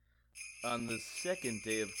On the second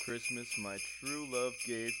day of Christmas, my true love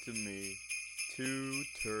gave to me two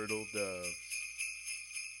turtle doves.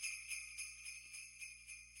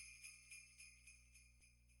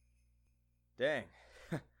 Dang.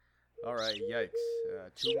 Alright, yikes.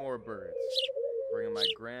 Two more birds. Bringing my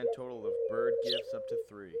grand total of bird gifts up to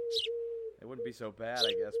three. It wouldn't be so bad,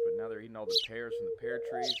 I guess, but now they're eating all the pears from the pear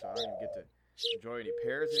tree, so I don't even get to enjoy any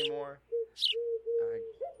pears anymore. I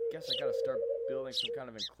guess I gotta start building some kind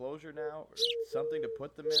of enclosure now, or something to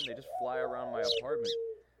put them in. They just fly around my apartment,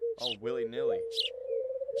 all willy-nilly.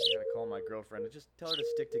 I gotta call my girlfriend and just tell her to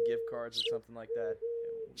stick to gift cards or something like that.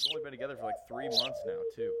 We've only been together for like 3 months now,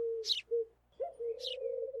 too.